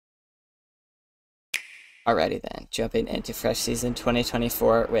Alrighty then, jumping into Fresh Season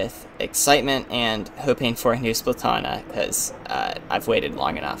 2024 with excitement and hoping for a new Splatoon, because I've waited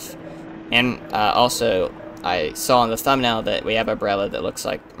long enough. And also, I saw on the thumbnail that we have a umbrella that looks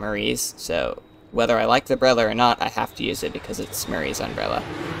like Marie's, so whether I like the umbrella or not, I have to use it because it's Marie's umbrella.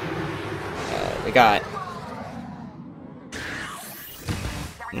 We got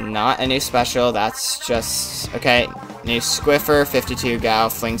not a new special, that's just, okay, new Squiffer, 52 Gal,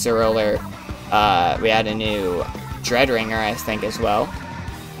 Flings a Roller. We had a new Dread Ringer, I think, as well.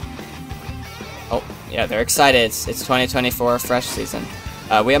 Oh, yeah, they're excited. It's 2024 Fresh Season.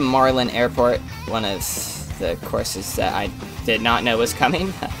 We have Marlin Airport, one of the courses that I did not know was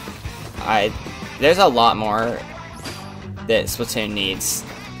coming. There's a lot more that Splatoon needs.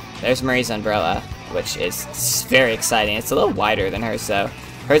 There's Marie's umbrella, which is very exciting. It's a little wider than hers, though.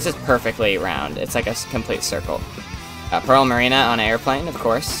 Hers is perfectly round. It's like a complete circle. Pearl Marina on an airplane, of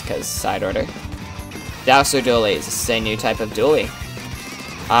course, because side order. Dowser Dualies. This is a new type of dually.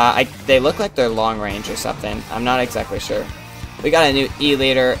 They look like they're long range or something. I'm not exactly sure. We got a new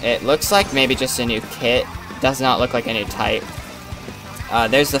E-Leader. It looks like maybe just a new kit. Does not look like a new type.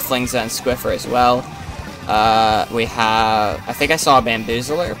 There's the Flingza and Squiffer as well. We have... I think I saw a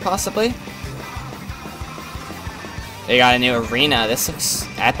Bamboozler, possibly. We got a new arena. This looks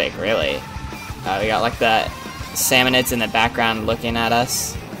epic, really. We got like the Salmonids in the background looking at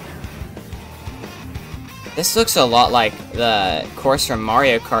us. This looks a lot like the course from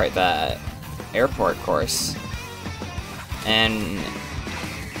Mario Kart, the airport course. And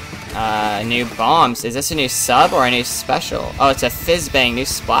new bombs. Is this a new sub or a new special? Oh, it's a Fizzbang new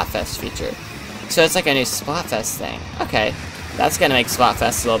Splatfest feature. So it's like a new Splatfest thing. Okay, that's gonna make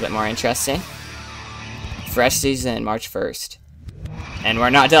Splatfest a little bit more interesting. Fresh season, March 1st. And we're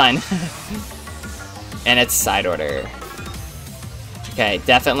not done. And it's side order. Okay,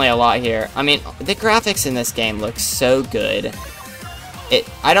 definitely a lot here. I mean, the graphics in this game look so good.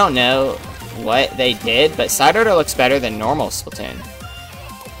 I don't know what they did, but side order looks better than normal Splatoon.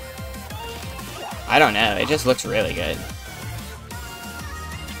 I don't know, it just looks really good.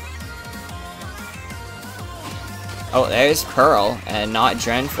 Oh, there's Pearl, and not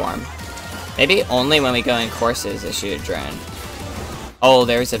drone form. Maybe only when we go in courses they shoot a drone. Oh,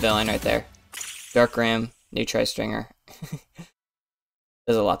 there's a villain right there. Dark Room, new Tri-Stringer.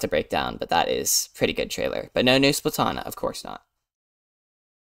 There's a lot to break down, but that is pretty good trailer. But no new Splatoon, of course not.